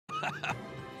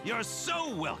You're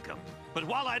so welcome. But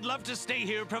while I'd love to stay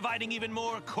here providing even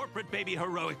more corporate baby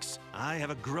heroics, I have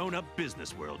a grown-up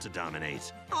business world to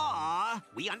dominate. Aw,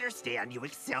 we understand you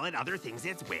excel at other things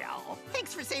as well.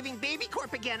 Thanks for saving Baby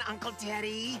Corp again, Uncle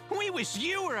Teddy. We wish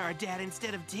you were our dad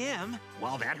instead of Tim.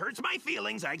 While that hurts my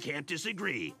feelings, I can't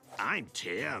disagree. I'm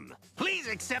Tim. Please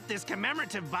accept this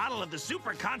commemorative bottle of the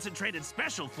super concentrated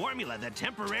special formula that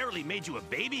temporarily made you a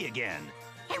baby again.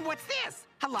 And what's this?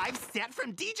 A live set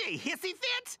from DJ Hissy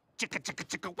Fit?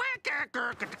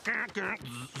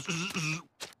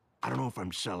 I don't know if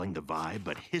I'm selling the vibe,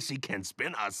 but Hissy can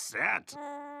spin a set.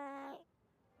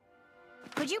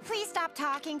 Could you please stop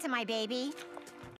talking to my baby?